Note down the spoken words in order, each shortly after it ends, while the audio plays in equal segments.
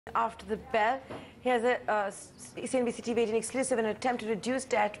After the bell. Here's a CNBC TV 18 exclusive. An attempt to reduce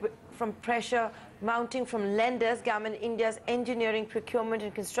debt from pressure mounting from lenders. Gammon India's engineering, procurement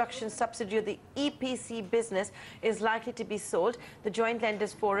and construction subsidiary, the EPC business, is likely to be sold. The Joint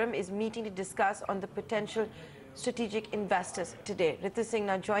Lenders Forum is meeting to discuss on the potential strategic investors today. Ritu Singh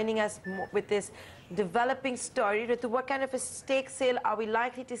now joining us with this developing story. Ritu, what kind of a stake sale are we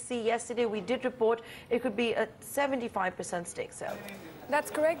likely to see? Yesterday we did report it could be a 75% stake sale. That's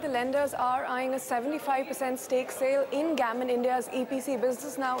correct. The lenders are eyeing a 75% stake sale in Gammon India's EPC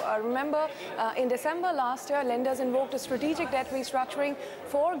business. Now, remember, in December last year, lenders invoked a strategic debt restructuring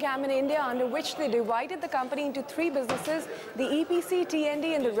for Gammon India, under which they divided the company into three businesses, the EPC,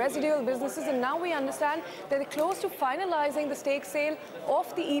 T&D and the residual businesses. And now we understand that they're close to finalizing the stake sale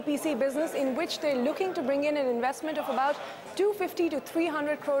of the EPC business, in which they're looking to bring in an investment of about 250 to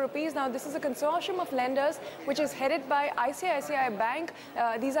 300 crore rupees. Now, this is a consortium of lenders which is headed by ICICI Bank.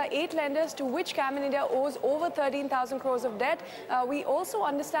 These are 8 lenders to which Gammon India owes over 13,000 crores of debt. We also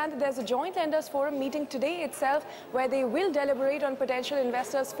understand that there's a joint lenders forum meeting today itself, where they will deliberate on potential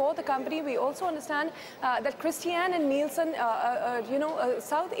investors for the company. We also understand that Christian and Nielsen, a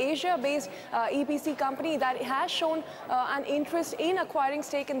South Asia-based EPC company that has shown an interest in acquiring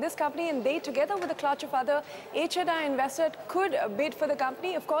stake in this company, and they, together with a clutch of other HNI investors, could bid for the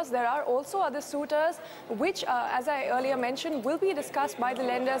company. Of course, there are also other suitors, which, as I earlier mentioned, will be discussed by the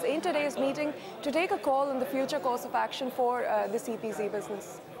lenders in today's meeting to take a call on the future course of action for this EPC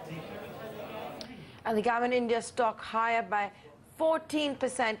business. And the Gammon India stock higher by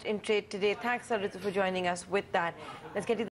 14% in trade today. Thanks, Ritu, for joining us with that. Let's get to